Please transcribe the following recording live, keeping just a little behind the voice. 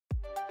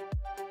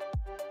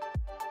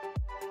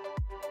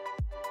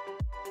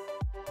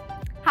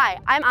Hi,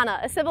 I'm Anna,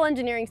 a civil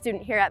engineering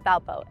student here at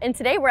Valpo, and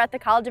today we're at the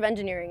College of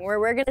Engineering, where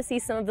we're going to see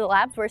some of the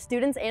labs where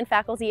students and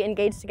faculty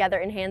engage together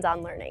in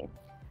hands-on learning.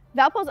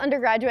 Valpo's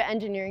undergraduate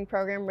engineering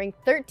program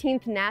ranked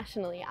 13th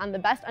nationally on the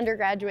best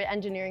undergraduate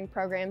engineering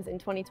programs in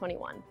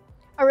 2021.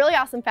 A really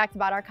awesome fact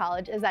about our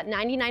college is that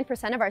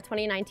 99% of our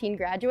 2019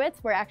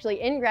 graduates were actually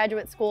in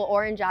graduate school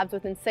or in jobs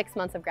within 6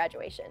 months of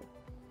graduation.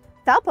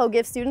 Valpo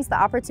gives students the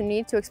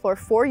opportunity to explore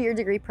 4-year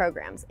degree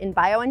programs in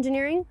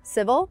bioengineering,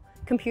 civil,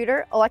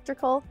 computer,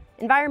 electrical,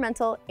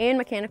 environmental, and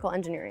mechanical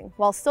engineering,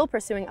 while still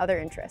pursuing other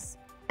interests.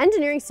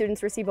 Engineering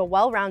students receive a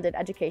well-rounded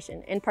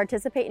education and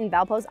participate in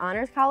Valpo's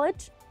Honors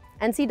College,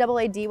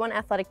 NCAA D1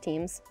 athletic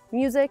teams,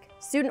 music,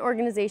 student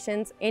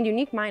organizations, and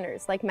unique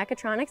minors like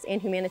mechatronics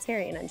and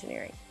humanitarian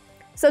engineering.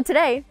 So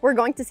today, we're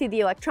going to see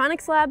the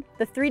electronics lab,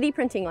 the 3D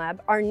printing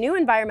lab, our new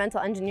environmental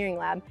engineering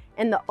lab,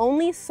 and the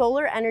only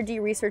solar energy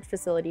research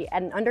facility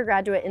at an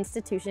undergraduate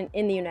institution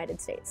in the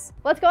United States.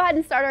 Let's go ahead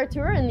and start our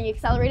tour in the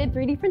accelerated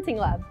 3D printing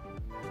lab.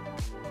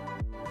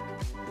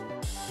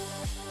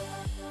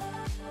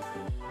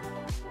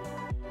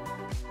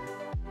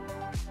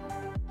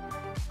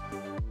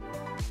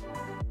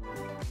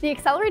 The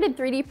Accelerated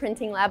 3D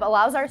Printing Lab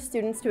allows our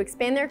students to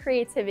expand their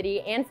creativity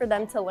and for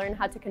them to learn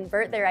how to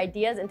convert their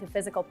ideas into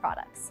physical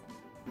products.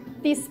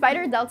 These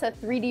Spider Delta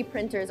 3D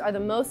printers are the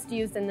most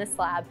used in this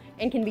lab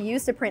and can be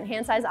used to print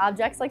hand-sized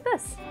objects like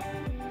this.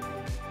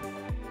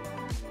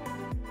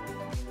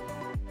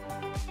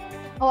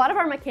 A lot of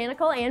our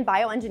mechanical and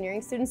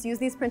bioengineering students use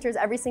these printers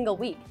every single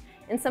week,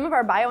 and some of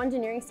our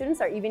bioengineering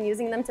students are even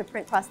using them to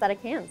print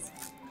prosthetic hands.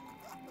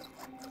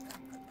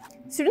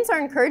 Students are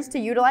encouraged to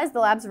utilize the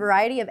lab's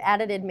variety of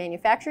additive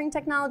manufacturing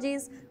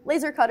technologies,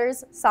 laser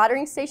cutters,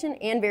 soldering station,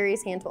 and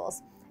various hand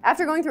tools.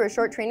 After going through a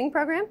short training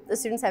program, the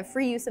students have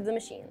free use of the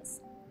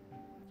machines.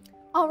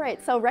 All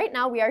right, so right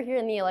now we are here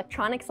in the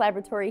electronics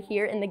laboratory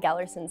here in the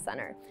Gellerson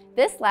Center.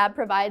 This lab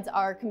provides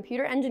our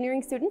computer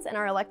engineering students and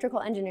our electrical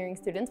engineering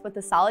students with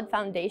a solid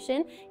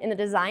foundation in the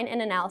design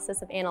and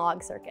analysis of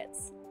analog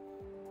circuits.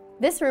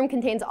 This room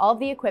contains all of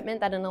the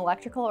equipment that an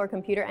electrical or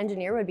computer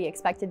engineer would be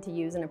expected to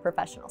use in a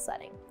professional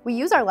setting. We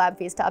use our lab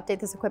fees to update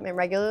this equipment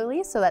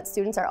regularly so that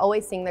students are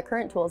always seeing the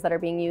current tools that are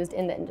being used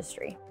in the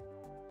industry.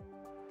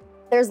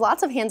 There's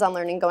lots of hands-on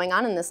learning going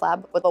on in this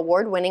lab with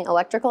award-winning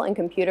electrical and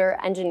computer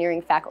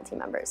engineering faculty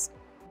members.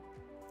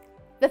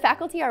 The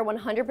faculty are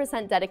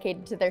 100%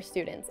 dedicated to their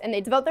students, and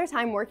they devote their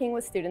time working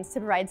with students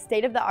to provide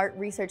state-of-the-art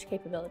research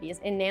capabilities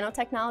in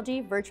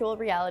nanotechnology, virtual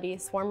reality,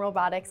 swarm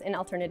robotics, and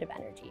alternative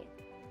energy.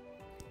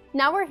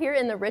 Now we're here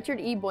in the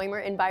Richard E. Boymer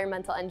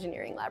Environmental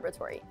Engineering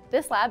Laboratory.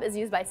 This lab is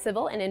used by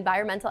civil and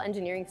environmental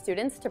engineering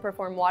students to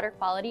perform water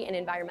quality and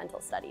environmental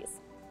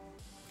studies.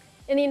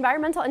 In the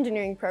environmental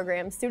engineering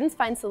program, students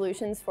find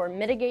solutions for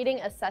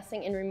mitigating,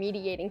 assessing, and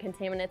remediating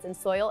contaminants in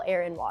soil,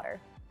 air, and water.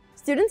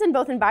 Students in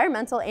both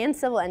environmental and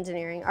civil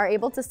engineering are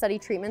able to study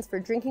treatments for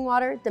drinking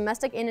water,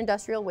 domestic and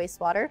industrial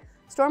wastewater,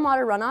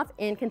 stormwater runoff,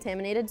 and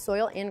contaminated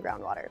soil and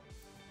groundwater.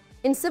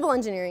 In civil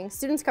engineering,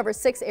 students cover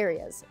 6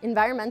 areas: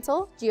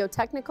 environmental,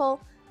 geotechnical,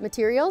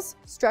 materials,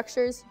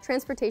 structures,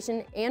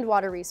 transportation, and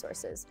water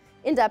resources,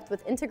 in depth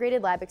with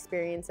integrated lab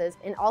experiences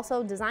and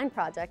also design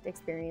project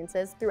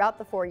experiences throughout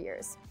the 4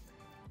 years.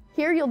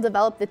 Here you'll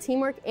develop the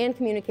teamwork and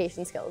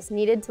communication skills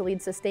needed to lead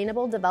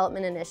sustainable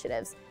development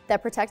initiatives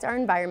that protect our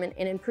environment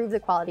and improve the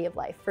quality of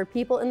life for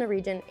people in the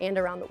region and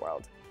around the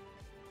world.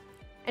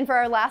 And for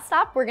our last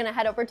stop, we're going to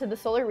head over to the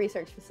Solar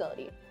Research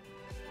Facility.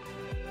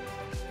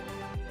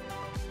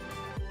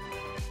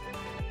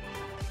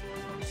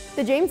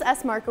 The James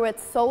S.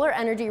 Markowitz Solar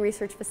Energy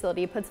Research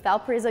Facility puts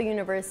Valparaiso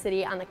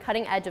University on the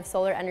cutting edge of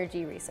solar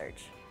energy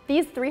research.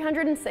 These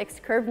 306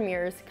 curved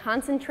mirrors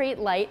concentrate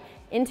light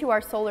into our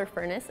solar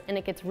furnace, and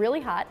it gets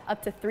really hot,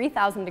 up to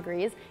 3,000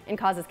 degrees, and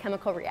causes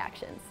chemical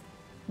reactions.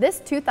 This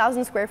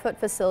 2,000 square foot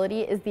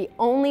facility is the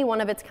only one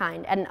of its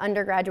kind at an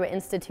undergraduate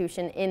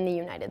institution in the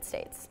United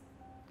States.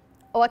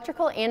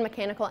 Electrical and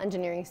mechanical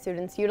engineering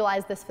students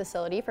utilize this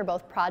facility for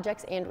both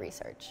projects and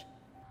research.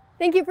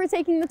 Thank you for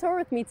taking the tour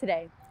with me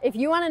today. If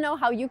you want to know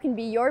how you can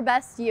be your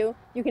best you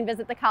can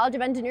visit the College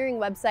of Engineering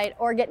website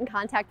or get in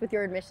contact with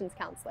your admissions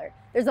counselor.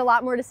 There's a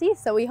lot more to see,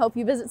 so we hope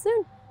you visit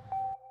soon.